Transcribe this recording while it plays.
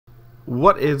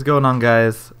What is going on,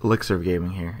 guys? Elixir of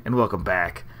Gaming here, and welcome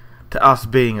back to us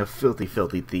being a filthy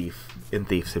thief in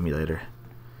Thief Simulator.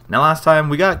 Now, last time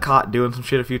we got caught doing some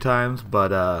shit a few times,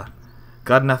 but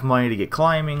got enough money to get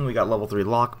climbing. We got level 3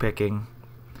 lock picking.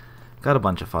 Got a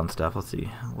bunch of fun stuff. Let's see,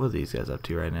 what are these guys up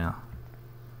to right now?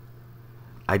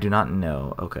 I do not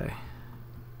know. Okay.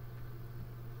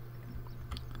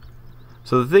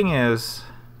 So the thing is,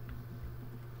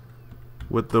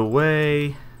 with the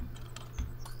way.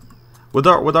 With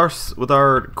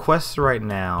our quests right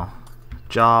now,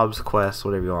 jobs, quests,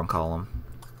 whatever you want to call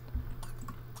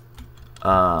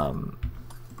them,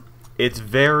 it's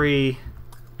very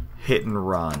hit and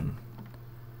run.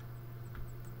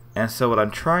 And so what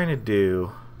I'm trying to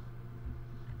do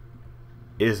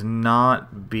is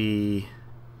not be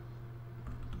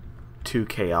too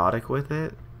chaotic with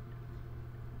it.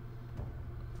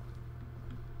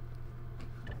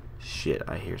 Shit,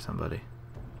 I hear somebody.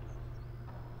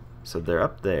 So they're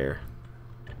up there.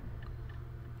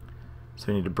 So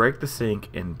we need to break the sink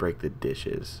and break the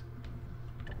dishes.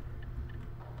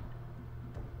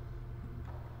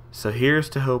 So here's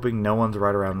to hoping no one's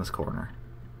right around this corner.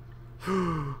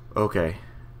 Okay.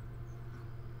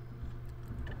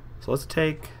 So let's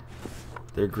take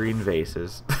their green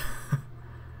vases.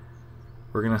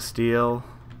 We're gonna steal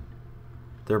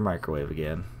their microwave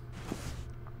again.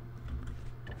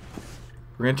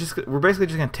 We're basically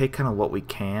just gonna take kind of what we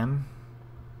can.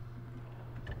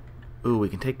 Ooh, we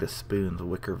can take the spoons, the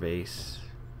wicker vase.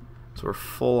 So we're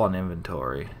full on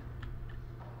inventory,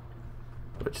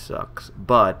 which sucks.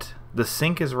 But the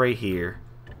sink is right here.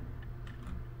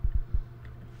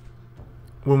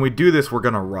 When we do this, we're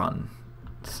gonna run.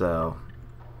 So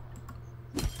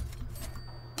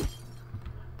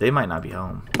they might not be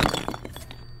home.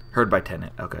 Heard by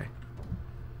tenant. Okay.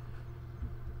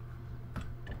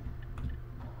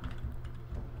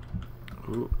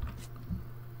 Ooh.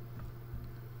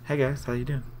 Hey guys, how you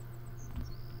doing?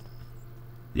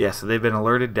 Yeah, so they've been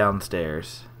alerted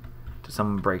downstairs to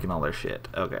someone breaking all their shit.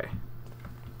 Okay,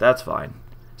 that's fine.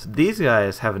 So these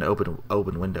guys have an open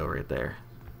window right there,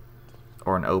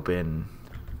 or an open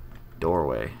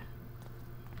doorway.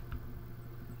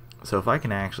 So if I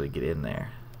can actually get in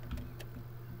there,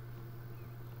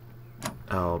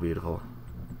 oh beautiful.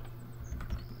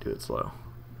 Do it slow.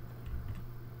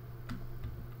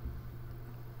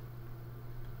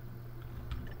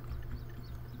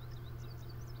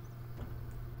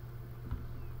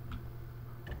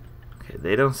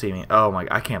 They don't see me. Oh my,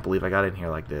 I can't believe I got in here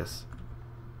like this.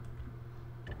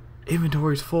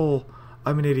 Inventory's full.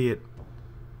 I'm an idiot.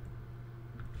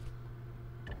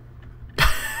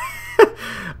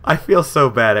 I feel so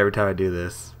bad every time I do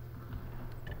this.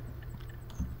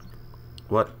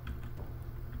 What?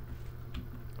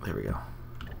 There we go.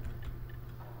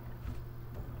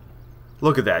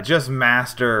 Look at that. Just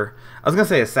master. I was going to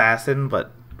say assassin,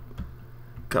 but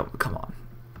come on.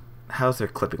 How's there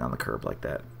clipping on the curb like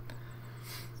that?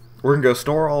 We're going to go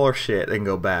store all our shit and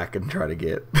go back and try to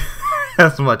get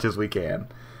as much as we can.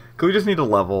 Because we just need a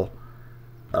level.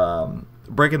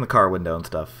 Breaking the car window and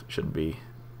stuff shouldn't be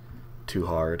too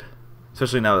hard.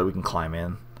 Especially now that we can climb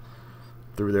in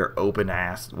through their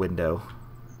open-ass window.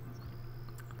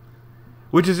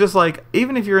 Which is just like,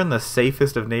 even if you're in the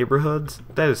safest of neighborhoods,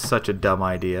 that is such a dumb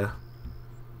idea.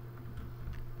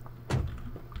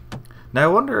 Now I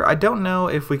wonder, I don't know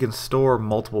if we can store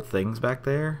multiple things back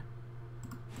there.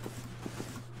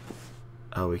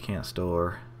 Oh, we can't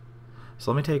store.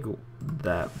 So let me take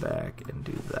that back and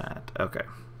do that. Okay.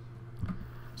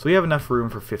 So we have enough room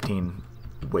for 15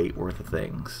 weight worth of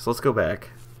things. So let's go back.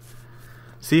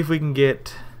 See if we can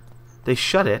get... They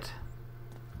shut it.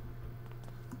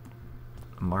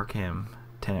 Mark him.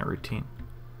 Tenant routine.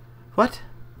 What?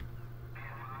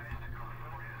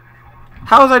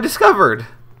 How was I discovered?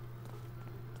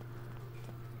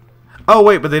 Oh,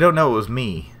 wait, but they don't know it was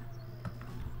me.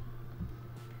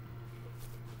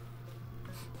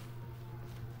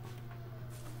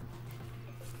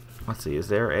 Let's see, is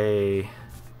there a...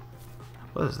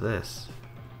 What is this?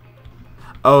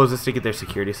 Oh, is this to get their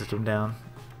security system down?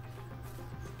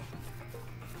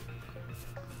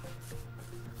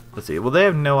 Let's see, well they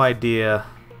have no idea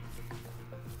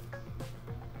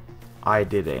I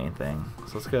did anything.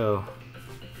 So let's go...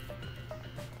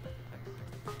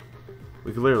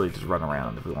 We could literally just run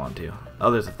around if we want to.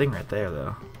 Oh, there's a thing right there,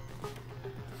 though.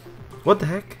 What the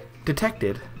heck?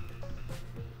 Detected?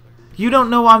 You don't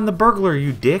know I'm the burglar,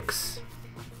 you dicks.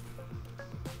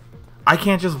 I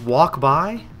can't just walk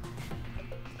by?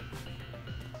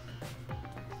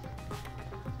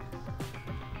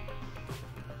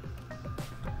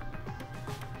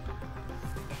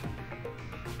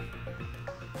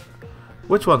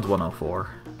 Which one's 104?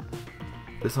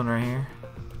 This one right here?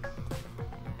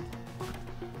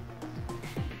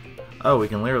 Oh, we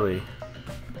can literally...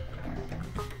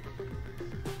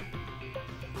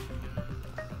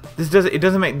 It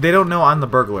doesn't make... They don't know I'm the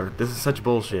burglar. This is such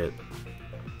bullshit.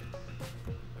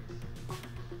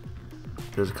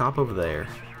 There's a cop over there.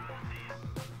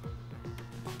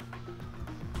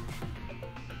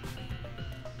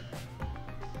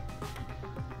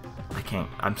 I can't...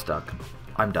 I'm stuck.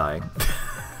 I'm dying.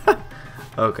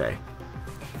 Okay.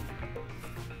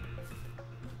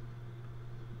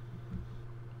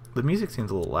 The music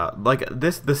seems a little loud. Like,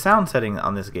 the sound setting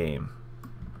on this game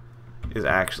is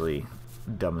actually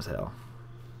dumb as hell.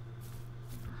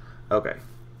 Okay.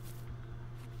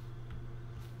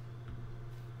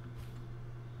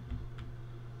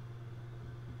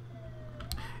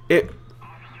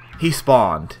 He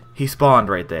spawned. He spawned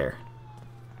right there.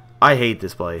 I hate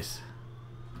this place.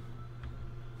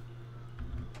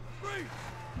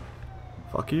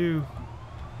 Fuck you.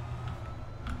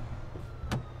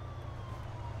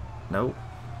 Nope.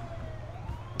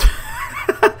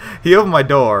 He opened my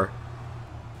door.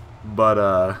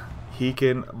 But, he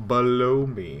can blow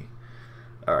me.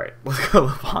 Alright, let's go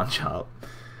to the pawn shop.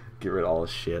 Get rid of all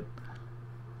this shit.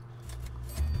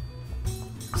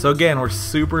 So again, we're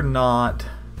super not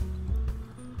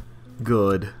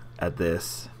good at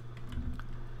this.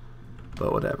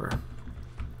 But whatever.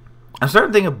 I'm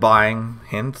starting to think of buying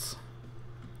hints.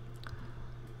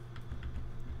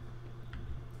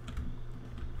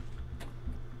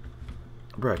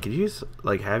 Bro, could you use,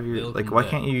 like, have your, like, why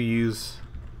can't you use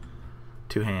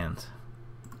 2 hands?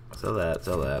 Sell that,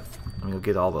 sell that. I mean, we'll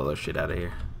get all the other shit out of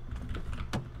here.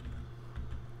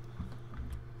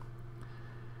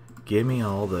 Give me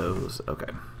all those.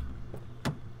 Okay.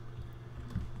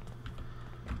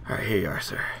 Alright, here you are,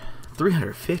 sir.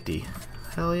 350?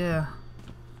 Hell yeah.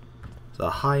 It's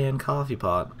a high-end coffee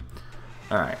pot.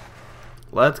 Alright.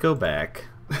 Let's go back.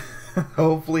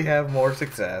 Hopefully have more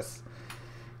success.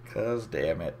 Cause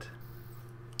damn it.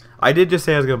 I did just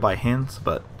say I was gonna buy hints,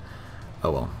 but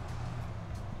oh well.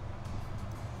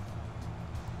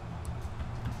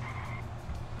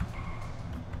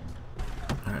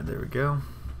 Alright, there we go.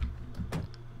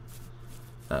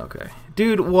 Okay.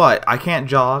 Dude, what? I can't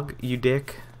jog, you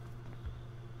dick.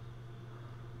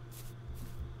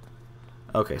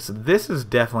 Okay, so this is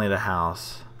definitely the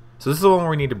house. So this is the one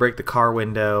where we need to break the car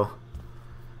window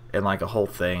and like a whole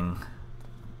thing.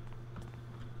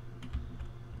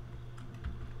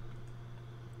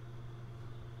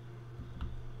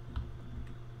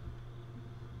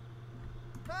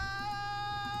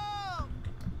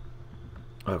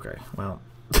 Okay, well.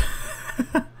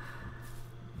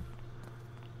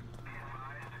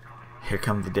 Here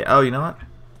comes the day. Oh, you know what?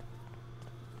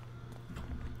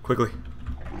 Quickly.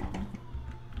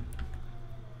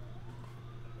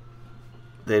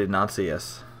 They did not see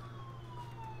us.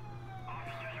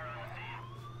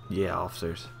 Yeah,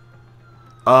 officers.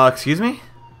 Excuse me?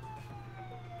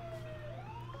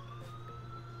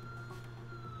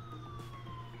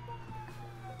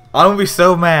 I'm gonna be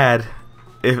so mad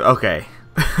if, okay.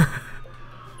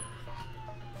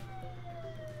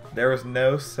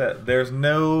 There's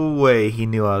no way he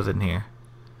knew I was in here.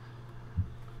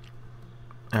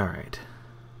 Alright.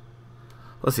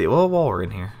 Let's see, well, while we're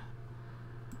in here.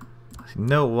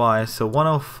 Note wise, so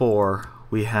 104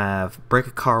 we have break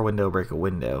a car window, break a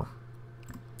window.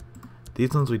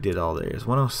 These ones we did all theirs.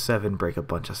 107 break a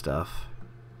bunch of stuff.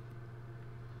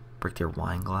 Break their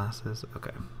wine glasses.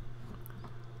 Okay.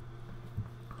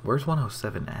 Where's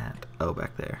 107 at? Oh,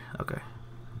 back there. Okay.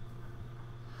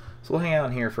 So we'll hang out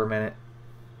in here for a minute.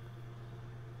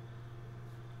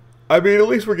 I mean, at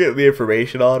least we're getting the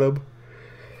information on him.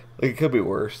 Like, it could be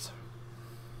worse.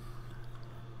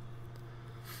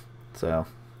 So,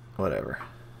 whatever.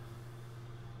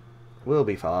 We'll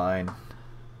be fine.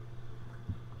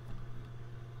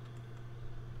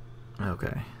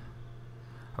 Okay.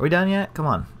 Are we done yet? Come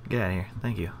on. Get out of here.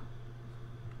 Thank you.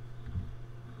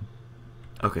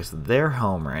 Okay, so they're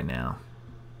home right now.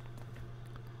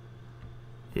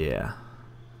 Yeah.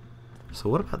 So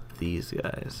what about these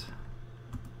guys?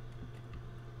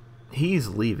 He's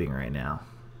leaving right now.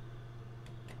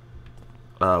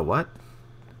 What?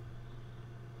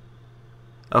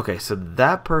 Okay, so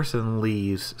that person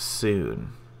leaves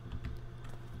soon.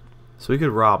 So we could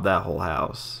rob that whole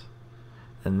house.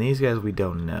 And these guys we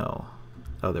don't know.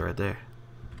 Oh, they're right there.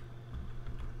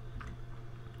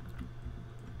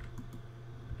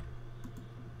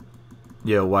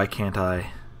 Yo, why can't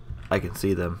I? I can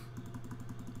see them.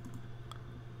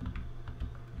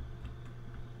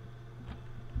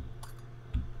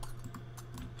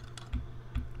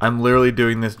 I'm literally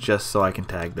doing this just so I can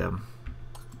tag them.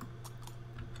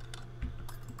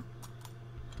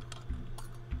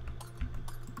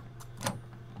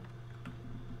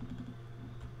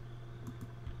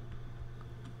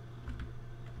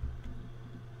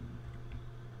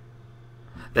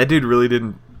 That dude really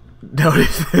didn't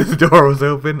notice his door was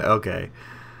open? Okay.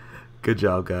 Good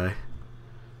job, guy.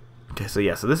 Okay, so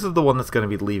yeah, so this is the one that's going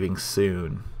to be leaving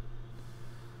soon.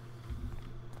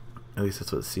 At least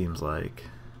that's what it seems like.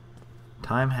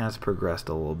 Time has progressed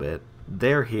a little bit.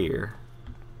 They're here.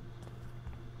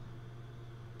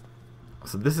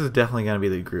 So this is definitely going to be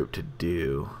the group to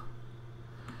do.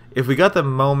 If we got the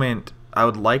moment, I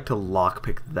would like to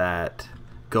lockpick that,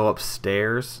 go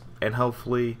upstairs, and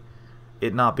hopefully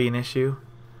it not be an issue.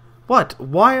 What?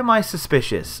 Why am I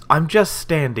suspicious? I'm just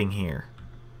standing here.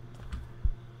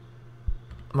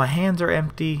 My hands are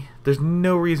empty. There's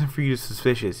no reason for you to be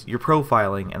suspicious. You're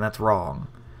profiling, and that's wrong.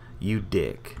 You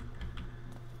dick.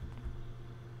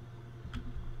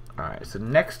 Alright, so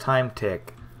next time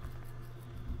tick,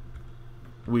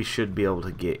 we should be able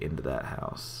to get into that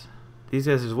house. These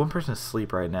guys, there's one person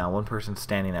asleep right now, one person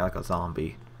standing there like a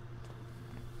zombie.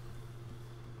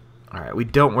 Alright,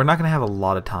 we're not gonna have a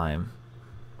lot of time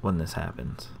when this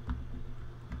happens.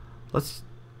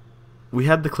 We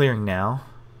had the clearing now.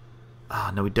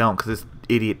 Ah, no we don't, because this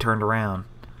idiot turned around.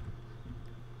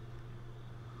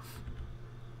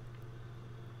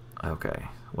 Okay,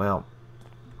 well,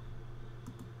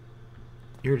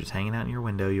 you're just hanging out in your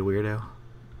window, you weirdo.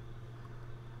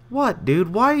 What,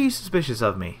 dude? Why are you suspicious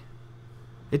of me?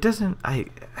 It doesn't... I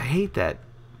hate that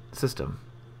system.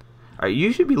 Alright,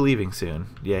 you should be leaving soon.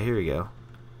 Yeah, here you go.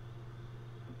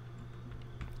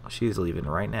 She's leaving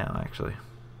right now, actually.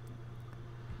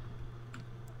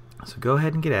 So go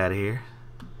ahead and get out of here.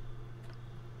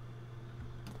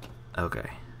 Okay.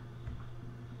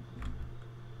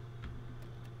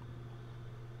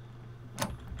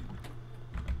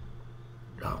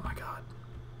 Oh my god.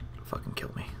 Fucking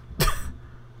kill me.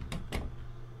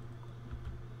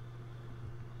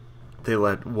 They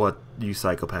let what, you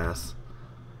psychopaths?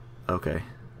 Okay.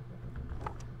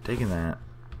 Taking that.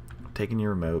 Taking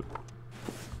your remote.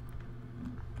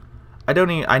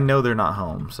 I know they're not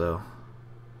home, so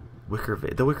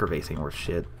the wicker vase ain't worth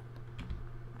shit.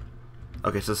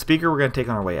 Okay, so the speaker we're gonna take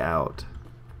on our way out.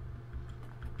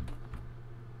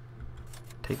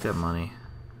 Take that money.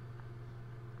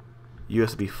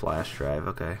 USB flash drive,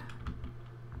 okay.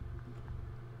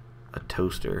 A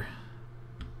toaster.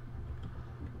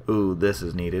 Ooh, this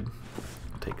is needed.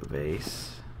 I'll take a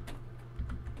vase.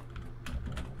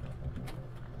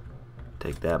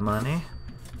 Take that money.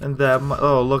 And that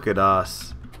oh, look at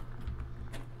us.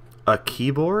 A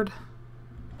keyboard?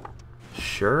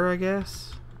 Sure, I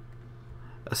guess.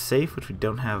 A safe, which we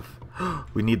don't have.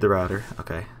 We need the router.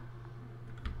 Okay.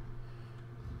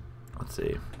 Let's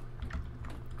see.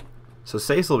 So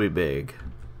safes will be big.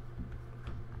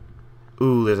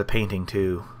 Ooh, there's a painting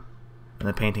too. And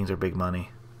the paintings are big money.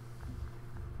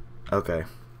 Okay.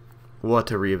 What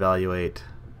to reevaluate.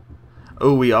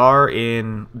 Oh, we are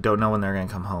in don't know when they're going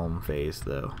to come home phase,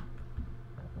 though.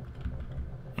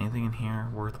 Anything in here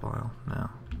worthwhile? No.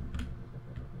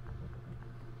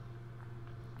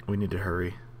 We need to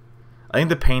hurry. I think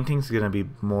the painting's going to be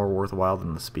more worthwhile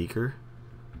than the speaker.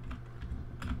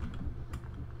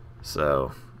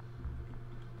 So.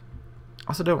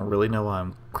 Also don't really know why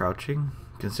I'm crouching,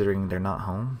 considering they're not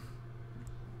home.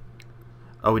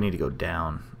 Oh, we need to go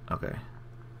down. Okay.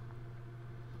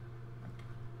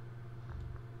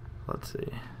 Let's see.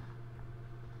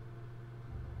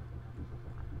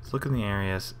 Let's look in the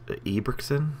areas.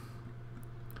 Eberkson?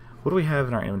 What do we have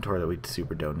in our inventory that we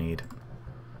super don't need?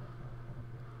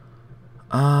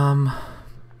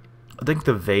 I think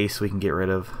the vase we can get rid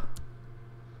of.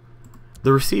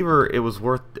 The receiver, it was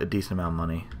worth a decent amount of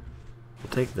money.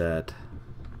 We'll take that.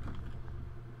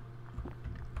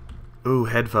 Ooh,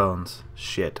 headphones.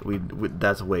 Shit,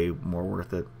 that's way more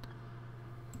worth it.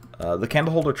 The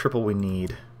candle holder triple we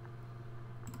need.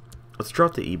 Let's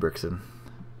drop the Eberkson.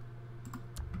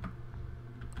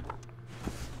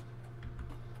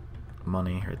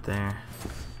 Money right there.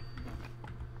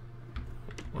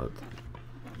 Let's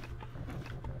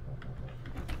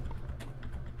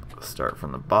start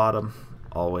from the bottom.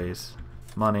 Always.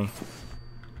 Money.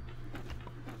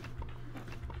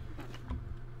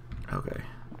 Okay.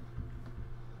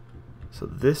 So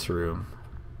this room.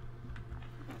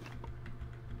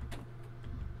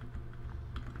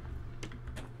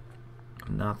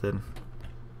 Nothing.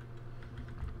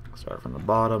 Start from the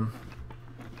bottom.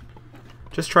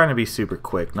 Just trying to be super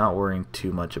quick, not worrying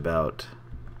too much about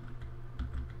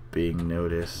being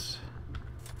noticed.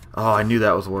 Oh, I knew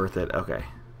that was worth it. Okay.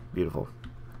 Beautiful.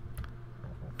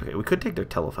 Okay, we could take their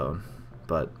telephone,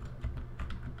 but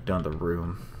we don't have the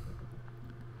room.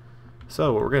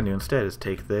 So what we're going to do instead is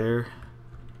take their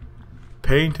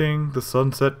painting, the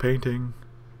sunset painting.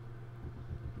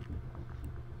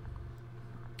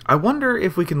 I wonder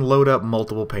if we can load up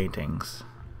multiple paintings.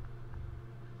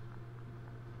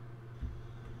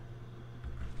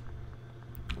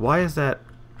 Why is that?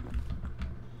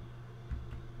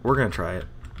 We're going to try it.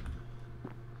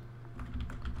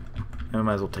 And we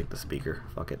might as well take the speaker.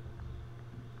 Fuck it.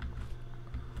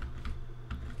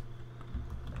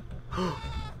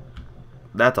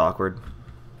 That's awkward.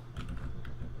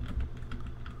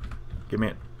 Give me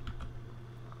it.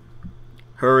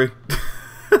 Hurry.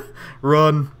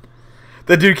 Run.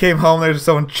 That dude came home, there's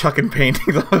someone chucking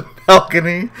paintings on the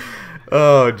balcony.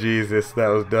 Oh, Jesus. That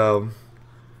was dumb.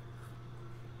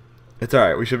 It's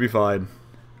alright. We should be fine.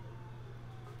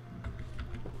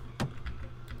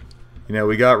 You know,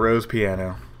 we got Rose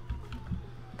piano.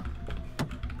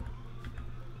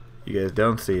 You guys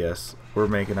don't see us. We're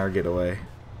making our getaway.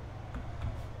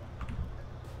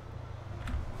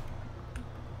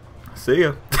 See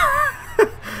ya.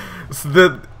 It's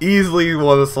easily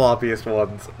one of the sloppiest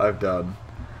ones I've done.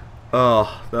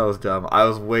 Oh, that was dumb. I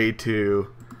was way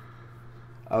too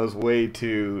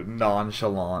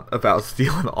nonchalant about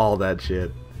stealing all that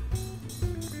shit.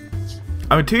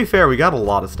 I mean, to be fair, we got a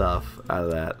lot of stuff out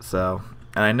of that, so,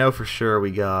 and I know for sure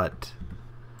we got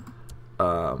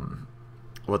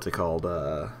what's it called,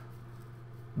 the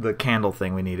candle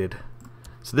thing we needed.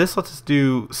 So this lets us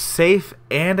do safe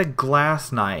and a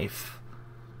glass knife.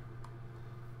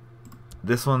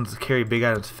 This one's carry big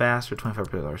items faster,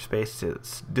 25% of our space.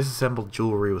 It's disassemble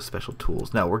jewelry with special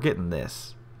tools. No, we're getting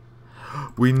this.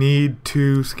 We need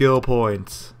 2 skill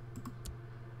points.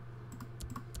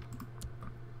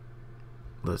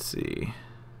 Let's see.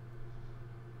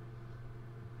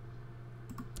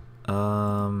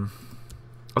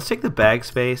 Let's take the bag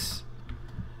space,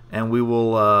 and we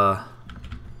will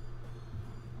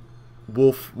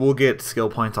we'll get skill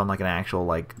points on like an actual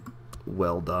like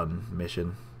well done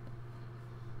mission.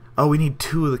 Oh, we need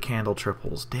 2 of the candle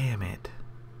triples. Damn it.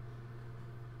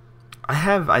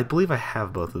 I believe I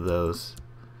have both of those.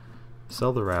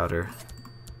 Sell the router.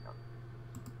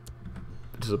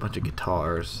 Just a bunch of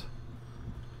guitars.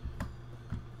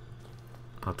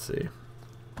 Let's see.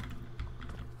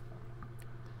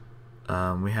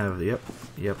 We have,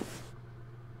 yep.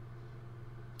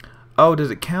 Oh, does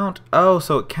it count? Oh,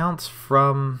 so it counts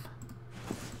from...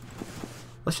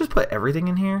 Let's just put everything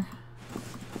in here.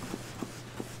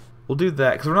 We'll do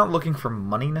that, because we're not looking for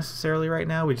money necessarily right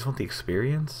now. We just want the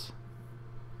experience.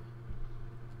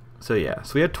 So yeah,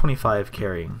 so we have 25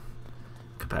 carrying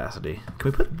capacity.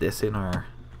 Can we put this in our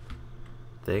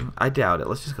thing? I doubt it.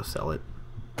 Let's just go sell it.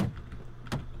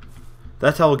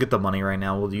 That's how we'll get the money right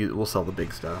now. We'll sell the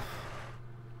big stuff.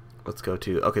 Let's go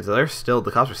to... Okay, so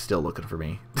the cops are still looking for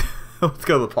me. Let's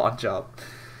go to the pawn shop.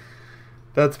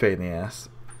 That's a pain in the ass.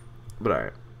 But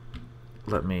alright.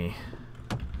 Let me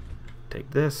take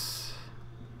this.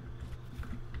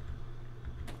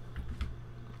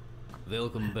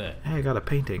 Welcome back. Hey, I got a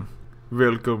painting.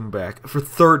 Welcome back. For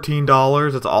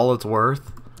 $13, that's all it's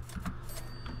worth.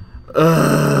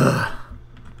 Ugh.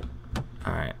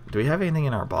 Alright. Do we have anything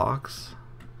in our box?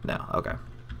 No. Okay.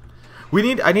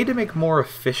 I need to make more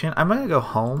efficient. I'm gonna go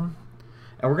home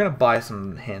and we're gonna buy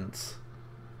some hints.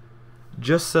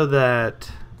 Just so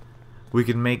that we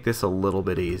can make this a little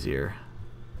bit easier.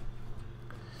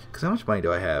 Cause how much money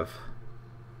do I have?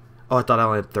 Oh, I thought I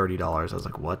only had $30. I was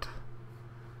like, what?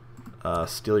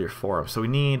 Steal your forum. So we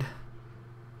need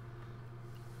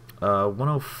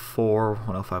 104,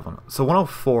 105, so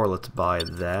 104, let's buy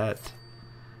that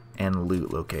and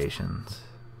loot locations.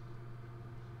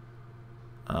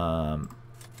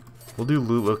 We'll do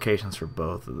loot locations for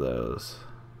both of those.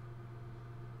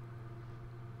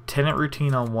 Tenant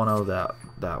routine on 10,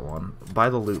 that one. Buy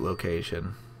the loot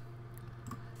location.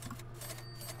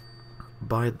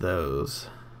 Buy those.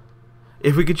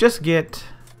 If we could just get...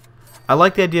 I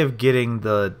like the idea of getting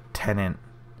the tenant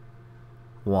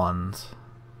ones.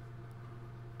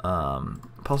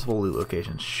 Possible loot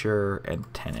locations, sure,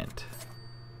 and tenant.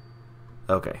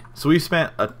 Okay, so we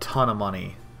spent a ton of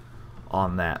money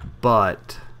on that,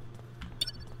 but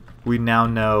we now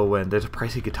know when there's a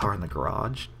pricey guitar in the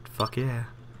garage. Fuck yeah.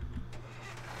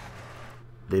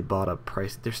 They bought a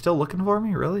price. They're still looking for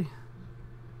me, really?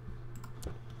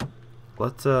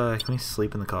 Let's can we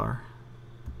sleep in the car?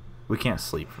 We can't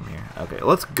sleep from here. Okay,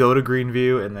 let's go to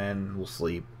Greenview and then we'll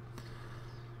sleep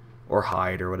or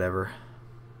hide or whatever.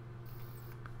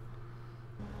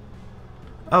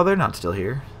 Oh, they're not still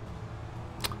here.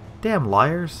 Damn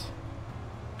liars.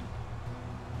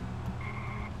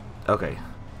 Okay.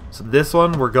 So this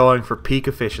one, we're going for peak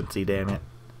efficiency, damn it.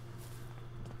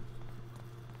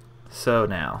 So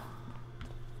now.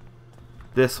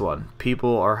 This one,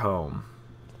 people are home.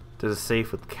 There's a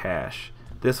safe with cash.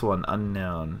 This one,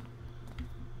 unknown.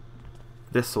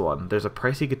 This one, there's a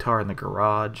pricey guitar in the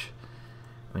garage.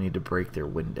 We need to break their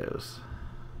windows.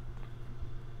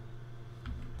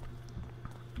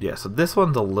 Yeah, so this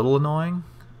one's a little annoying.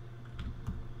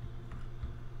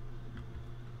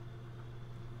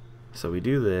 So we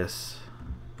do this.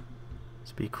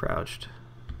 Let's be crouched.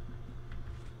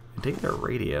 We take their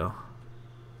radio.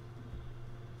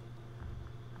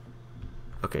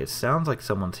 Okay, it sounds like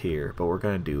someone's here, but we're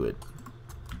gonna do it.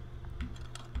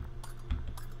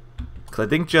 Because I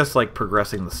think just like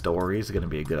progressing the story is gonna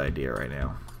be a good idea right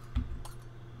now.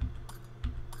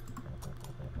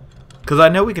 Because I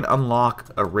know we can unlock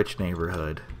a rich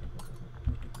neighborhood.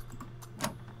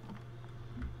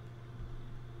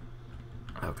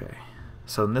 Okay.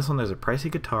 So in this one, there's a pricey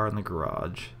guitar in the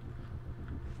garage.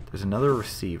 There's another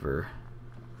receiver.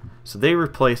 So they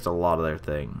replaced a lot of their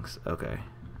things. Okay.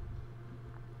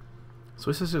 So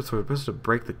we're supposed to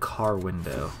break the car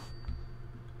window.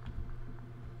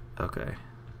 Okay.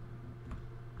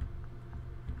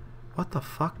 What the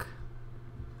fuck?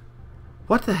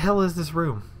 What the hell is this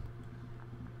room?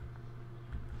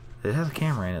 It has a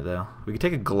camera in it though. We could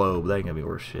take a globe. That ain't gonna be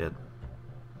worth shit.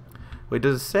 Wait,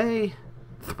 does it say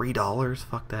 $3?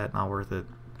 Fuck that. Not worth it.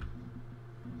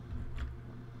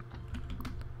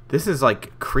 This is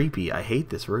like creepy. I hate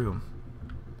this room.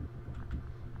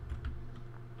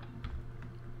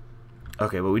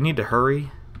 Okay, but we need to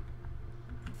hurry.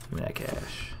 Give me that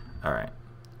cash. Alright.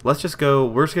 Let's just go.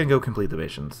 We're just gonna go complete the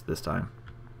missions this time.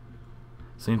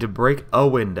 So we need to break a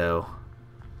window.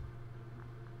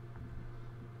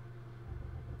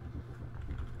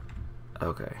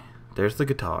 Okay. There's the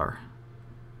guitar.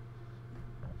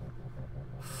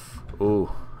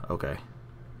 Ooh, okay.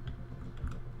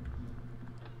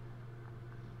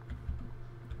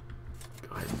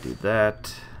 Go ahead and do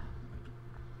that.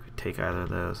 Could we take either of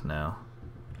those? No.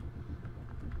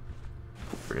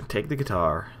 We're gonna take the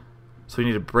guitar. So we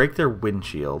need to break their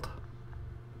windshield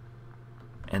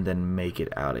and then make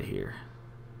it out of here.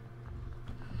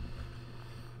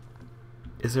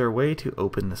 Is there a way to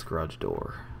open this garage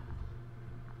door?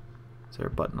 Is there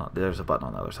a button on? There's a button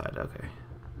on the other side. Okay.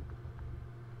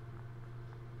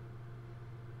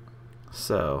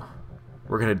 So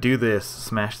we're gonna do this.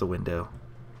 Smash the window.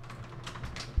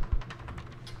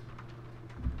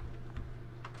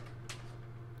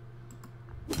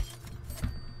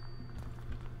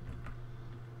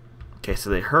 Okay,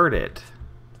 so they heard it.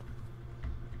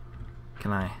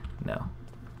 Can I? No.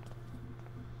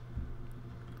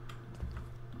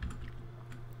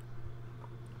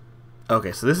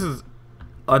 Okay, so this is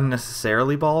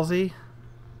unnecessarily ballsy,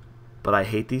 but I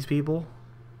hate these people.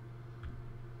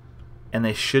 And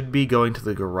they should be going to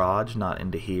the garage, not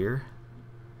into here.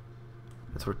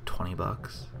 That's worth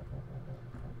 $20.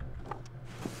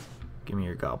 Give me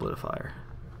your goblet of fire.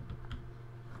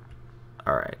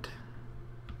 Alright.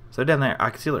 So down there, I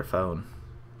can steal their phone.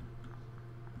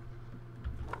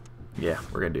 Yeah,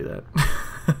 we're gonna do that.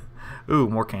 Ooh,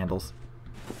 more candles.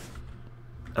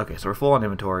 Okay, so we're full on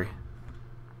inventory.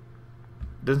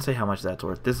 Doesn't say how much that's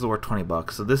worth. This is worth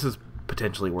 $20, so this is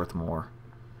potentially worth more.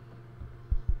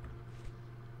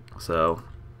 So,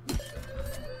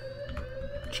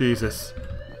 Jesus.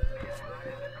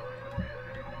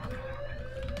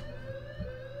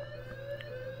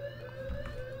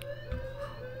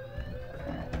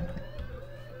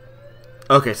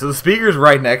 Okay, so the speaker's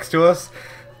right next to us.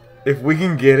 If we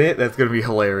can get it, that's gonna be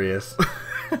hilarious.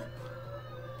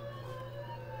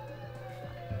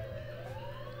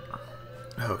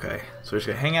 Okay, so we're just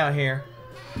gonna hang out here.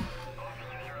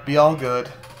 Be all good.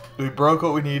 We broke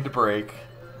what we needed to break.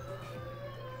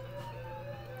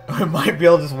 I might be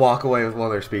able to just walk away with one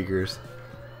of their speakers.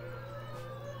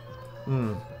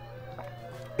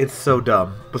 It's so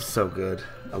dumb, but so good.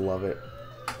 I love it.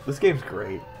 This game's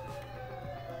great.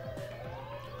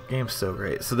 Game's so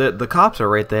great. So the cops are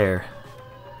right there.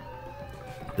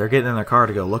 They're getting in their car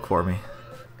to go look for me.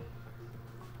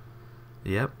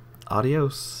 Yep.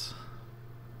 Adios.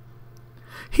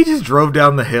 He just drove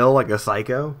down the hill like a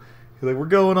psycho. He's like, we're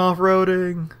going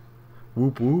off-roading.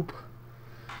 Whoop whoop.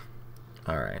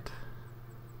 Alright.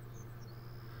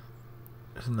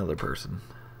 There's another person.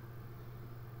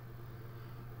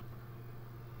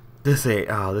 This ain't...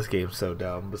 Oh, this game's so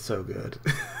dumb, but so good.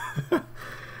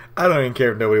 I don't even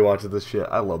care if nobody watches this shit.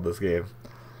 I love this game.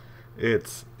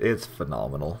 It's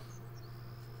phenomenal.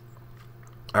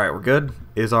 Alright, we're good.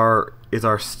 Is our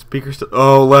speaker still...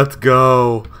 Oh, let's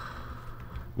go.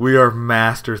 We are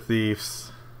master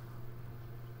thieves.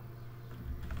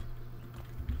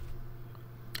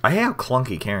 I hate how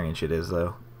clunky carrying shit is,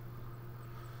 though.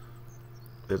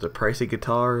 There's a pricey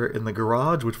guitar in the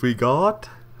garage, which we got.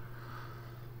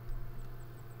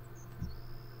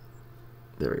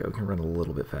 There we go. We can run a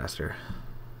little bit faster.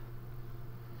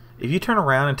 If you turn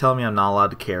around and tell me I'm not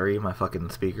allowed to carry my fucking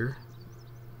speaker,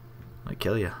 I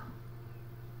kill you.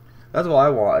 That's what I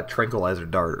want, a tranquilizer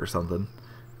dart or something.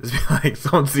 Just be like,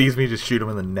 someone sees me, just shoot him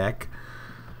in the neck.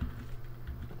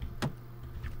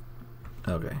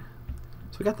 Okay.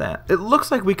 So we got that. It looks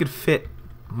like we could fit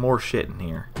more shit in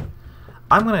here.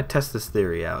 I'm going to test this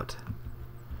theory out.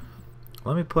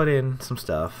 Let me put in some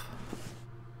stuff.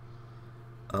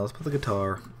 Let's put the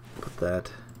guitar. Put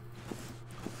that.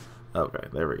 Okay,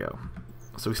 there we go.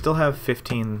 So we still have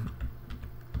 15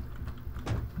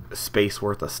 space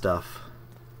worth of stuff.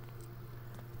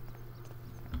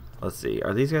 Let's see.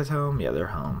 Are these guys home? Yeah, they're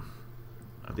home.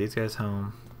 Are these guys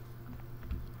home?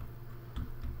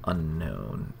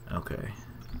 Unknown. Okay.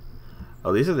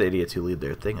 Oh, these are the idiots who leave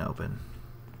their thing open.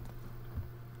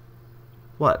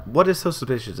 What? What is so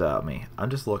suspicious about me? I'm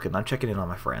just looking. I'm checking in on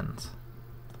my friends.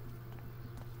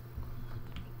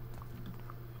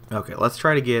 Okay, let's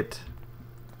try to get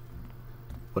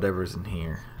whatever's in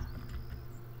here.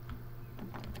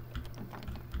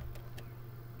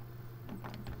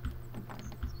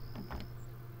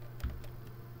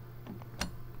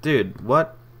 Dude,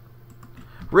 what?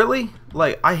 Really?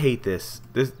 Like, I hate this.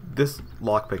 This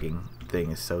lockpicking thing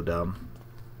is so dumb.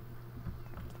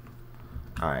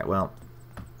 Alright, well.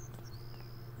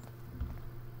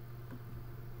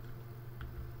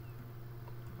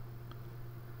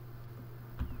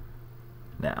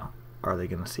 Now, are they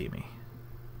gonna see me?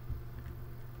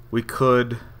 We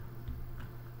could.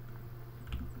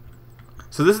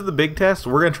 So this is the big test.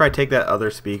 We're gonna try to take that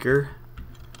other speaker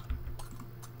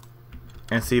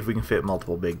and see if we can fit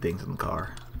multiple big things in the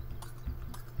car.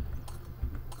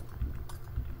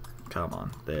 Come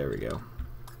on, there we go.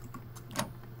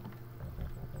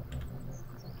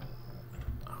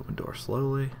 Open door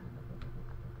slowly.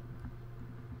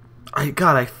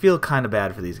 God, I feel kind of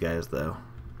bad for these guys though.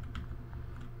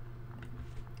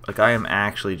 Like, I am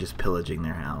actually just pillaging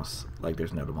their house like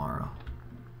there's no tomorrow.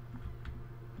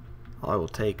 I will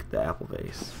take the apple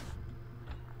vase.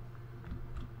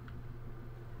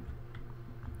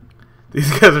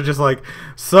 These guys are just like,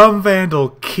 some vandal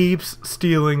keeps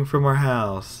stealing from our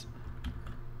house.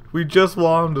 We just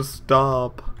want him to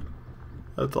stop.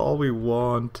 That's all we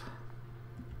want.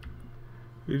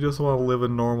 We just want to live a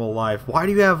normal life. Why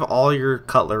do you have all your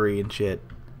cutlery and shit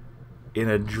in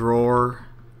a drawer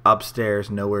upstairs,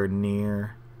 nowhere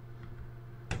near?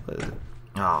 What is it?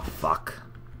 Oh, fuck.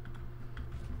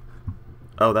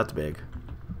 Oh, that's big.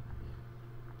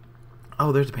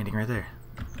 Oh, there's a painting right there.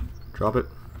 Drop it.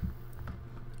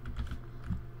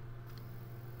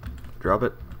 Drop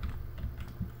it.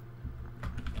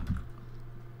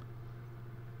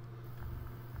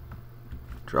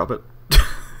 Drop it.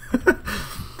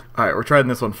 Alright, we're trying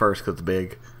this one first because it's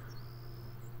big.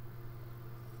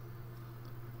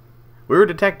 We were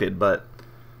detected, but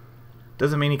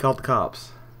doesn't mean he called the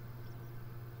cops.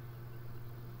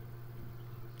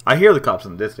 I hear the cops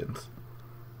in the distance,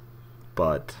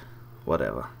 but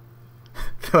whatever.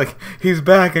 Like, he's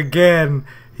back again.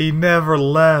 He never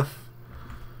left.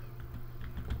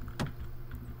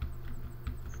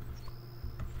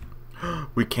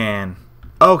 We can.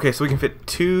 Oh, okay, so we can fit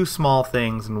 2 small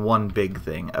things and 1 big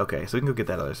thing. Okay, so we can go get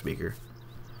that other speaker.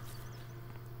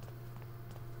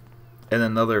 And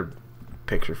then another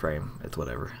picture frame. It's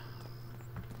whatever.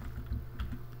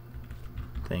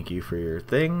 Thank you for your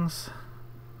things.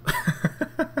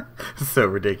 So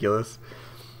ridiculous.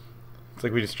 It's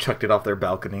like we just chucked it off their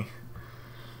balcony.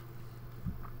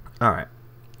 Alright.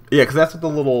 Yeah, because that's what the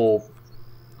little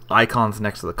icons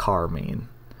next to the car mean.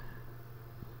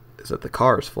 Is that the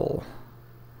car is full.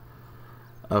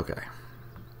 Okay.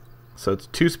 So it's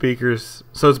 2 speakers.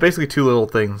 So it's basically 2 little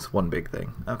things, 1 big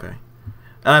thing. Okay.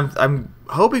 And I'm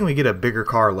hoping we get a bigger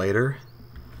car later.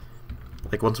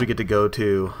 Like once we get to go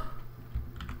to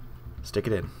stick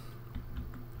it in.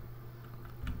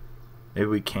 Maybe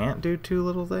we can't do 2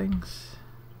 little things.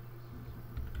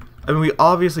 I mean, we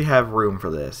obviously have room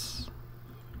for this.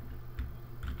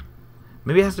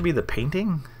 Maybe it has to be the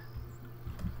painting?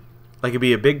 Like it'd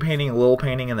be a big painting, a little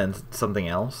painting, and then something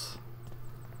else.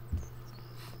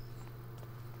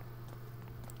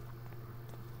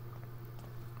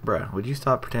 Bruh, would you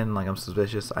stop pretending like I'm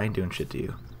suspicious? I ain't doing shit to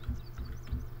you.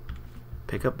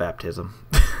 Pick up baptism.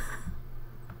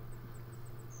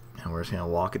 And we're just gonna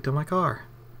walk it to my car.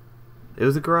 It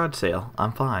was a garage sale.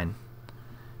 I'm fine.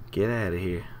 Get out of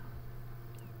here.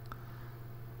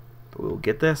 But we'll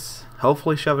get this.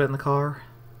 Hopefully shove it in the car.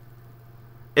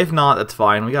 If not, that's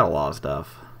fine. We got a lot of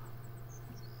stuff.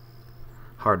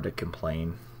 Hard to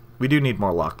complain. We do need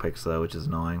more lockpicks though, which is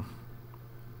annoying.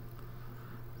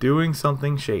 Doing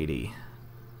something shady.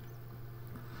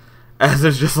 As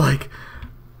there's just like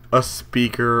a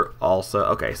speaker also.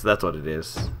 Okay, so that's what it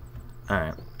is.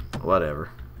 Alright, whatever.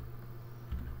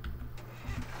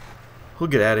 We'll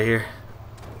get out of here.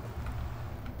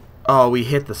 Oh, we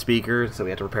hit the speaker, so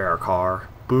we have to repair our car.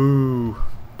 Boo.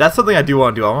 That's something I do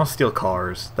want to do. I want to steal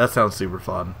cars. That sounds super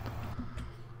fun.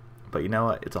 But you know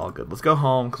what? It's all good. Let's go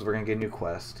home because we're going to get a new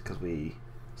quest because we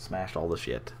smashed all the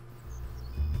shit.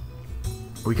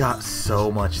 We got so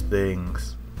much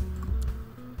things.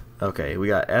 Okay, we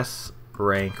got S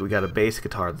rank. We got a bass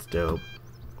guitar that's dope.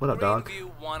 What up, dog?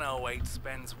 Greenview 108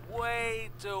 spends way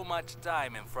too much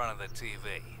time in front of the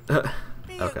TV.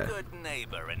 Be Okay. a good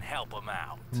neighbor and help him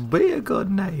out. Be a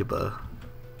good neighbor.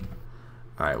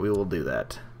 Alright, we will do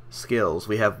that. Skills.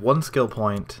 We have 1 skill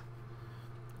point.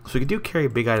 So we could do carry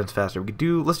big items faster. We could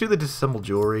do, let's do the disassemble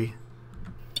jewelry.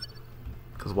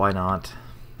 Because why not?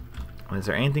 And is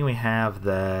there anything we have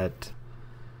that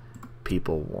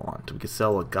people want? We could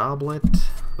sell a goblet.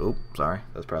 Oh, sorry.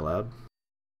 That's probably loud.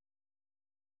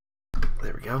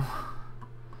 There we go.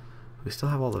 We still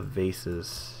have all the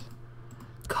vases.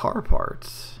 Car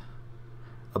parts.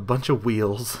 A bunch of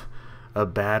wheels. A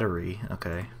battery.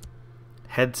 Okay.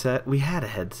 Headset. We had a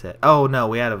headset. Oh, no.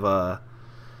 We had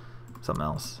something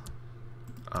else.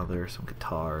 Oh, there's some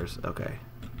guitars. Okay.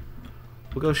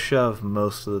 We'll go shove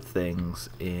most of the things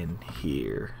in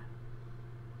here.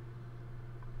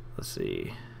 Let's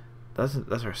see. That's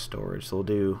our storage. So we'll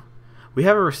do... We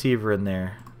have a receiver in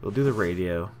there. We'll do the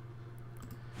radio.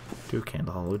 Do a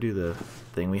candle hall. We'll do the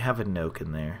thing. We have a Noke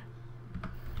in there.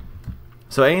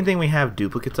 So anything we have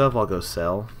duplicates of, I'll go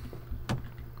sell.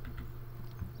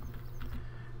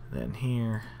 Then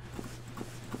here.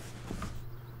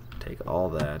 Take all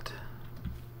that.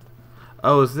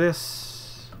 Oh, is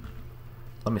this...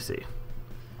 Let me see.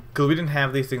 Because we didn't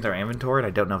have these things in our inventory, and I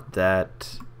don't know if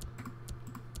that...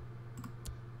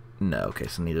 No, okay,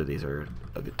 so neither of these are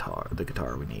a guitar. The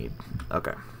guitar we need.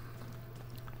 Okay.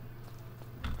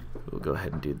 We'll go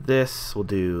ahead and do this. We'll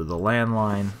do the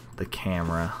landline, the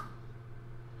camera,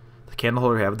 the candle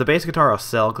holder we have. The bass guitar I'll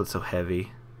sell because it's so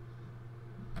heavy.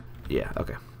 Yeah,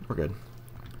 okay. We're good.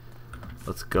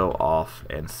 Let's go off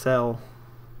and sell.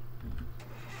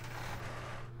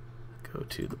 Go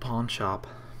to the pawn shop.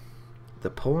 The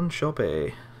pawn shop.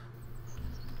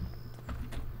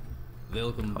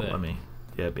 Welcome back. Let me.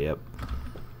 Yep. Let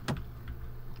me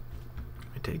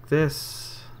take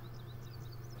this.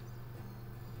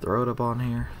 Throw it up on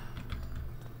here.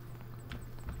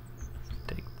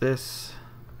 Take this.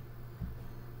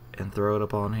 And throw it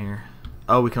up on here.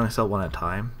 Oh, we can only sell one at a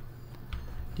time?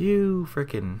 You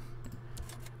frickin'...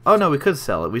 Oh no, we could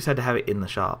sell it. We just had to have it in the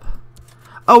shop.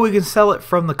 Oh, we can sell it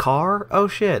from the car? Oh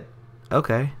shit.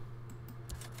 Okay.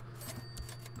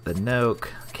 The Noke.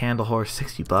 Candle horse,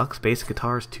 $60. Basic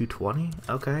guitar is $220.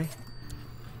 Okay.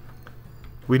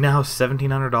 We now have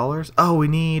 $1,700. Oh, we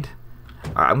need...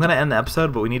 Alright, I'm going to end the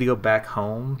episode, but we need to go back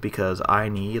home because I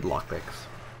need lockpicks.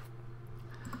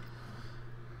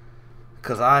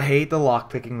 Because I hate the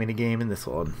lockpicking minigame in this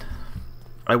one.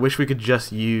 I wish we could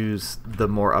just use the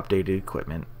more updated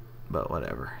equipment, but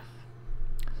whatever.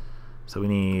 So we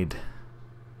need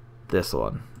this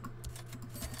one.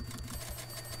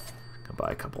 I'll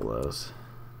buy a couple of those.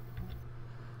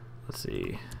 Let's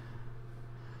see.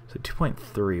 So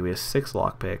 2.3, we have 6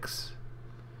 lockpicks.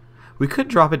 We could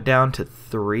drop it down to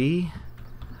 3.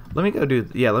 Let me go do...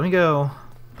 Yeah, let me go...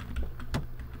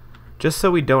 Just so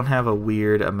we don't have a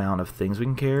weird amount of things we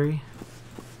can carry.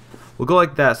 We'll go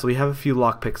like that so we have a few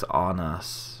lockpicks on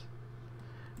us.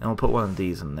 And we'll put one of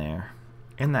these in there.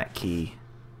 And that key.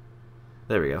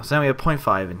 There we go. So now we have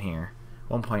 0.5 in here.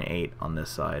 1.8 on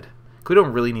this side. We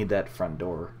don't really need that front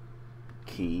door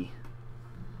key.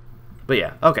 But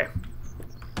yeah, okay.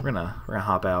 We're gonna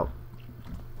hop out.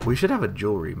 We should have a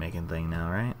jewelry making thing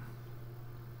now, right?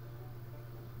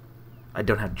 I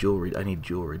don't have jewelry. I need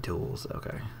jewelry tools.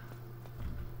 Okay.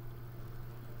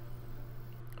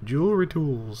 Jewelry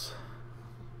tools.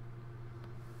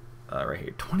 Right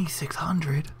here.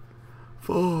 2,600.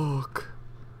 Fuck.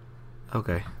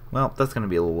 Okay. Well, that's gonna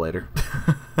be a little later.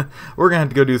 We're gonna have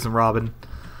to go do some robbing.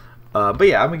 But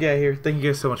yeah, I'm gonna get out of here. Thank you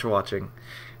guys so much for watching,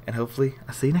 and hopefully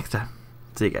I'll see you next time.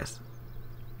 See you guys.